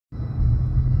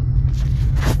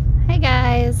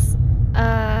guys.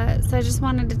 So I just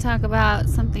wanted to talk about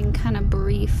something kind of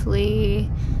briefly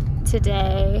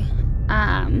today.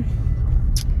 And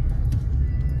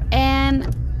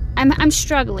I'm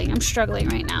struggling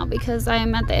right now because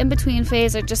I'm at the in-between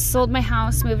phase. I just sold my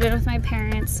house, moved in with my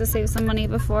parents to save some money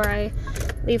before I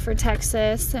leave for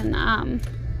Texas, and I'm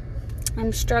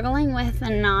struggling with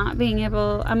not being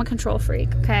able. I'm a control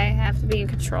freak, okay? I have to be in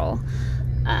control.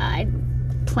 I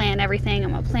plan everything.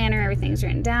 I'm a planner. Everything's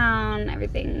written down.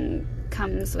 Everything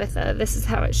comes with a this is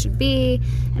how it should be,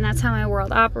 and that's how my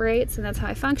world operates, and that's how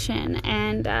I function.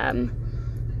 And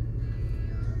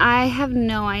I have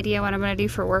no idea what I'm going to do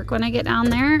for work when I get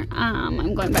down there.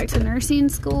 I'm going back to nursing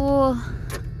school.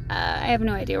 I have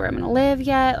no idea where I'm going to live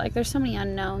yet. Like, there's so many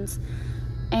unknowns,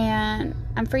 and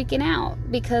I'm freaking out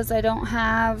because I don't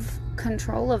have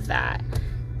control of that.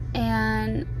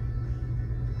 And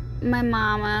my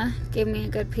mama gave me a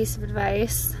good piece of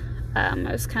advice. I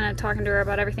was kind of talking to her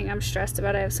about everything I'm stressed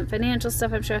about. I have some financial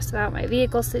stuff I'm stressed about, my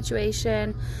vehicle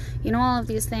situation. You know, all of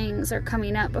these things are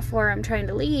coming up before I'm trying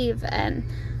to leave, and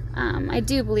I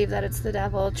do believe that it's the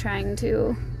devil trying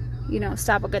to, you know,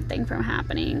 stop a good thing from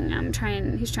happening.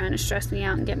 He's trying to stress me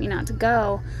out and get me not to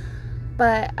go.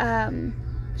 But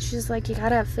she's like, you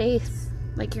gotta have faith.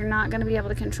 Like, you're not gonna be able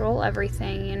to control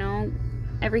everything, you know?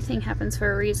 Everything happens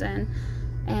for a reason.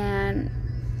 And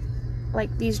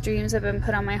like, these dreams have been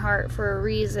put on my heart for a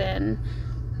reason,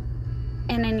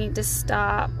 and I need to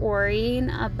stop worrying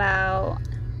about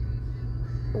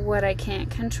what I can't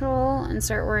control and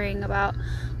start worrying about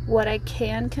what I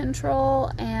can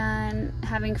control and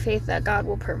having faith that God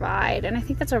will provide. And I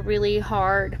think that's a really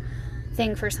hard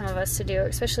thing for some of us to do,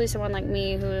 especially someone like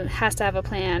me who has to have a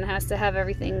plan, has to have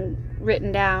everything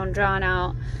written down, drawn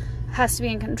out, has to be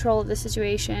in control of the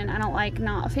situation. I don't like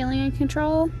not feeling in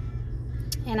control.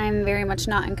 And I'm very much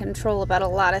not in control about a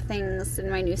lot of things in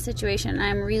my new situation.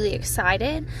 I'm really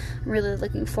excited. I'm really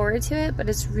looking forward to it, but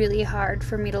it's really hard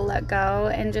for me to let go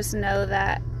and just know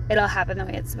that it'll happen the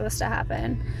way it's supposed to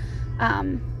happen.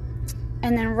 And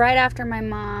then right after my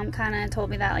mom kind of told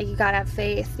me that, like, you gotta have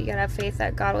faith. You gotta have faith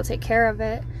that God will take care of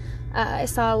it. I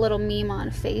saw a little meme on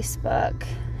Facebook,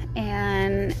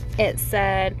 and it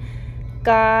said,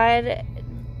 God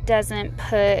doesn't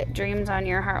put dreams on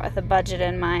your heart with a budget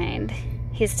in mind.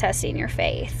 He's testing your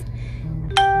faith.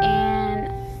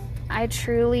 And I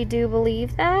truly do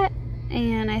believe that,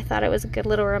 and I thought it was a good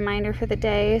little reminder for the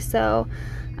day. So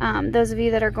those of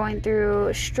you that are going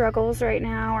through struggles right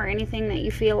now, or anything that you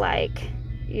feel like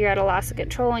you're at a loss of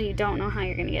control and you don't know how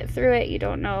you're going to get through it, you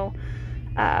don't know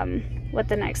what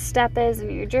the next step is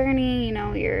in your journey, you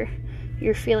know,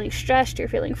 you're feeling stressed, you're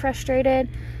feeling frustrated,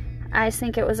 I just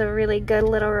think it was a really good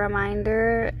little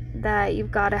reminder that you've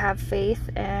got to have faith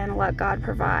and let God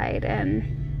provide.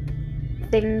 And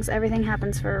everything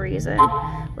happens for a reason.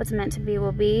 What's meant to be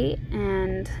will be,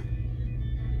 and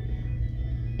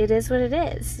it is what it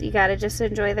is. You got to just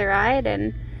enjoy the ride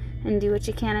and do what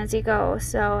you can as you go.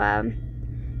 So,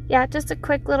 yeah, just a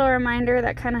quick little reminder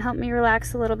that kind of helped me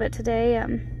relax a little bit today.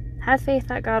 Have faith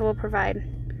that God will provide.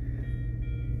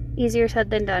 Easier said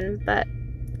than done, but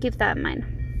keep that in mind.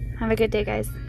 Have a good day, guys.